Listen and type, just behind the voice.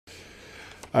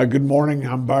Good morning.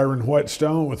 I'm Byron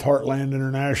Whetstone with Heartland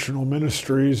International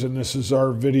Ministries, and this is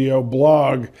our video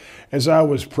blog. As I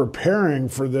was preparing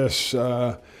for this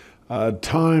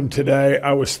time today,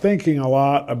 I was thinking a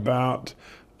lot about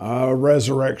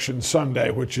Resurrection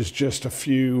Sunday, which is just a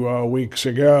few weeks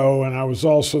ago, and I was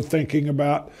also thinking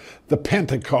about the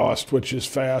Pentecost, which is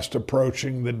fast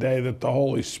approaching, the day that the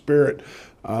Holy Spirit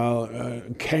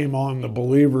came on the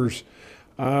believers.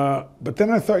 But then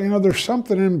I thought, there's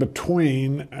something in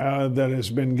between that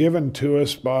has been given to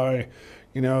us by,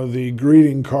 the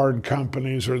greeting card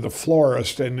companies or the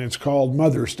florist, and it's called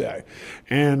Mother's Day.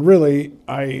 And really,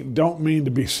 I don't mean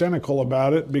to be cynical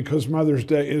about it, because Mother's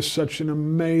Day is such an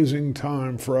amazing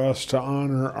time for us to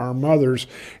honor our mothers.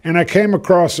 And I came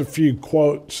across a few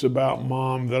quotes about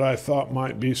Mom that I thought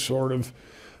might be sort of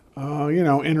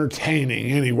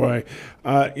entertaining anyway.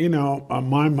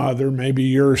 My mother, maybe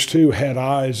yours too, had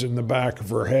eyes in the back of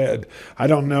her head. I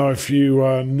don't know if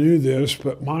you knew this,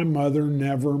 but my mother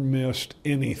never missed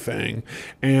anything.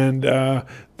 And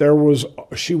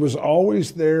she was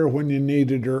always there when you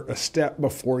needed her, a step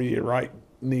before you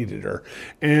needed her.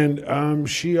 And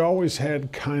she always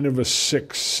had kind of a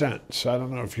sixth sense. I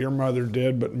don't know if your mother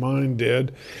did, but mine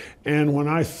did. And when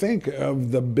I think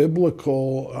of the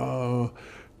biblical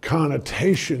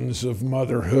connotations of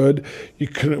motherhood, you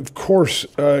can of course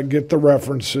get the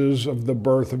references of the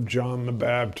birth of John the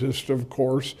Baptist, of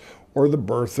course, or the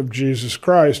birth of Jesus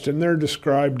Christ, and they're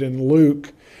described in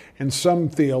Luke, and some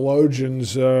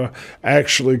theologians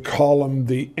actually call them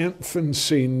the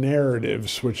infancy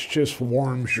narratives, which just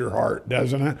warms your heart,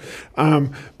 doesn't it?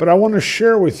 But I want to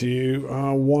share with you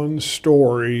one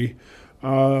story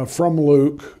from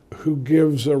Luke, who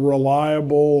gives a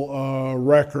reliable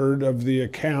record of the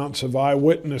accounts of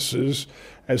eyewitnesses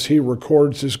as he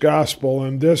records his gospel.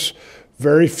 And this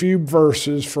very few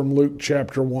verses from Luke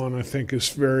chapter 1, I think, is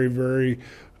very, very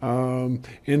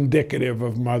indicative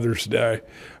of Mother's Day.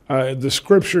 The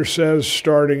scripture says,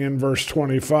 starting in verse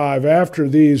 25, "After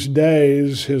these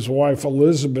days his wife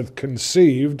Elizabeth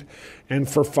conceived, and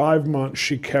for 5 months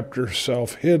she kept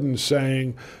herself hidden,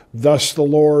 saying, 'Thus the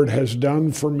Lord has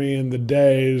done for me in the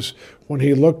days when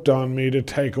he looked on me to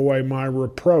take away my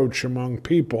reproach among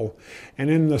people.' And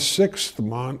in the 6th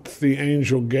month the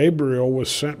angel Gabriel was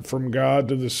sent from God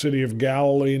to the city of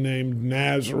Galilee named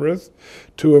Nazareth,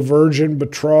 to a virgin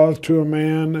betrothed to a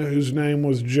man whose name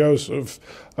was Joseph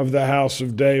of the house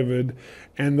of David,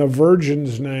 and the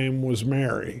virgin's name was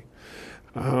Mary.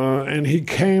 And he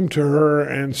came to her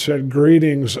and said,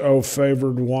 'Greetings, O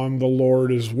favored one, the Lord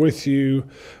is with you.'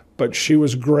 But she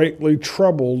was greatly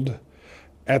troubled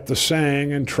at the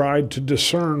saying and tried to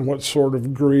discern what sort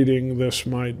of greeting this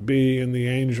might be. And the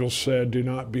angel said, 'Do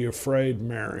not be afraid,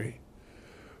 Mary,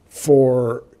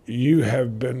 for you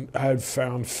have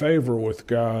found favor with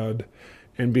God,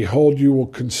 and behold, you will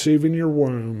conceive in your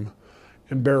womb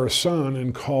and bear a son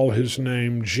and call his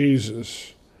name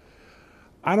Jesus.'"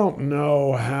 I don't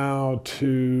know how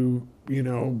to,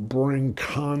 bring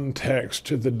context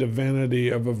to the divinity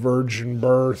of a virgin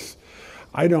birth.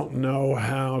 I don't know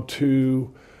how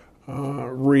to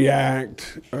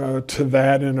react to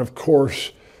that. And of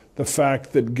course, the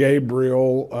fact that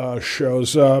Gabriel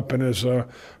shows up and is a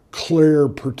clear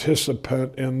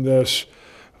participant in this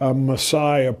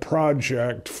Messiah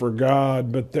project for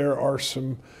God. But there are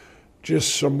some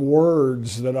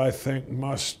words that I think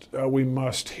we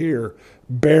must hear.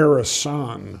 Bear a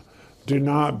son. Do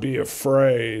not be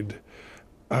afraid.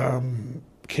 Can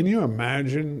you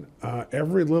imagine?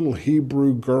 Every little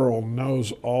Hebrew girl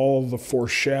knows all the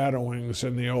foreshadowings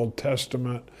in the Old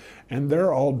Testament, and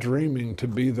they're all dreaming to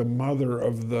be the mother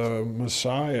of the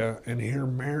Messiah. And here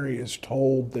Mary is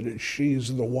told that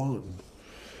she's the one,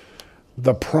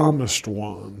 the promised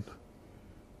one.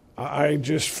 I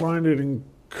just find it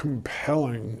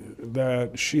compelling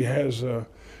that she has a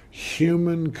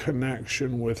human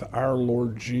connection with our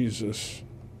Lord Jesus.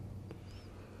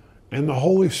 And the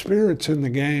Holy Spirit's in the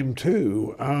game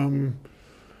too.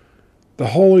 The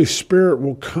Holy Spirit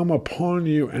will come upon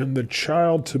you, and the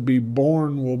child to be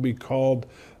born will be called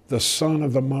the Son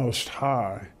of the Most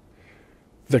High.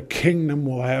 The kingdom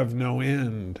will have no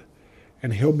end,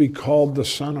 and he'll be called the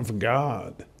Son of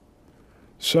God.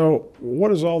 So what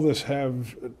does all this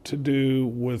have to do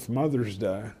with Mother's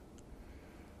Day?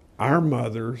 Our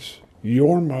mothers,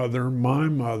 your mother, my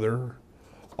mother,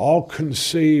 all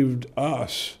conceived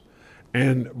us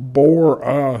and bore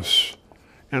us.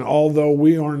 And although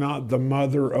we are not the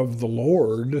mother of the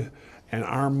Lord, and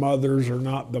our mothers are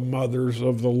not the mothers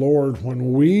of the Lord,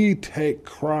 when we take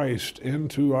Christ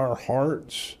into our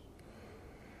hearts,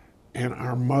 and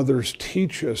our mothers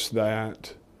teach us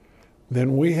that,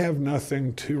 then we have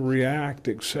nothing to react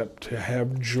except to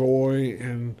have joy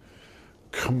and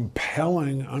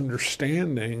compelling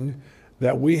understanding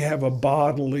that we have a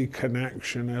bodily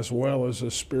connection as well as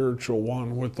a spiritual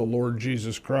one with the Lord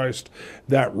Jesus Christ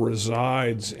that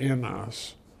resides in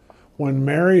us. When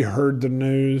Mary heard the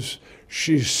news,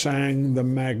 she sang the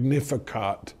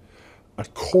Magnificat, a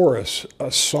chorus,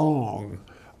 a song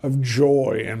of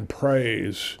joy and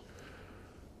praise.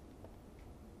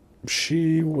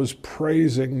 She was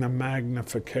praising the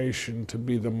magnification to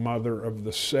be the mother of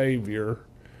the Savior.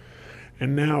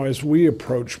 And now, as we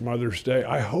approach Mother's Day,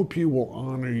 I hope you will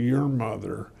honor your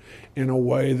mother in a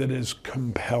way that is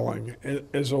compelling,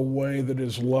 as a way that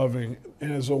is loving,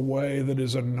 as a way that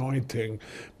is anointing,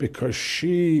 because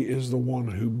she is the one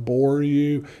who bore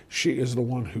you, she is the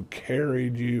one who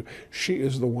carried you, she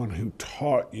is the one who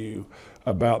taught you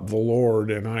about the Lord.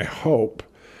 And I hope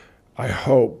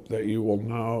that you will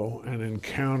know and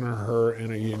encounter her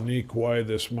in a unique way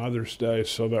this Mother's Day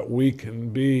so that we can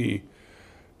be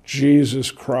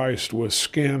Jesus Christ with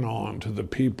skin on to the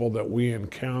people that we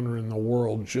encounter in the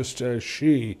world, just as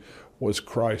she was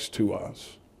Christ to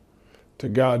us. To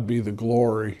God be the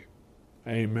glory.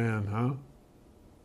 Amen, huh?